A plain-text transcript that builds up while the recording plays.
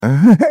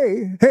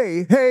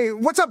Hey,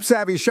 what's up,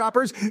 savvy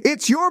shoppers?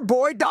 It's your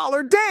boy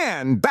Dollar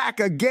Dan, back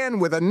again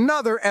with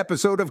another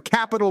episode of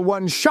Capital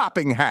One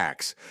Shopping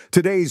Hacks.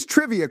 Today's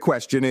trivia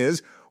question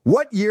is,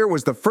 what year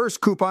was the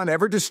first coupon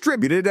ever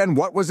distributed and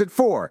what was it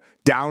for?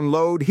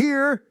 Download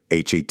here,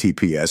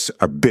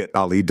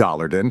 https://bit.ly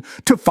Dollarden,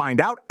 to find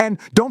out, and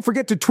don't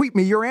forget to tweet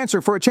me your answer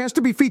for a chance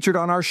to be featured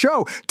on our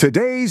show.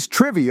 Today's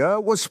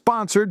trivia was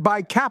sponsored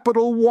by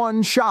Capital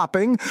One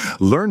Shopping.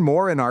 Learn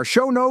more in our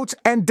show notes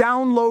and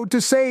download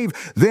to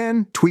save.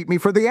 Then tweet me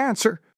for the answer.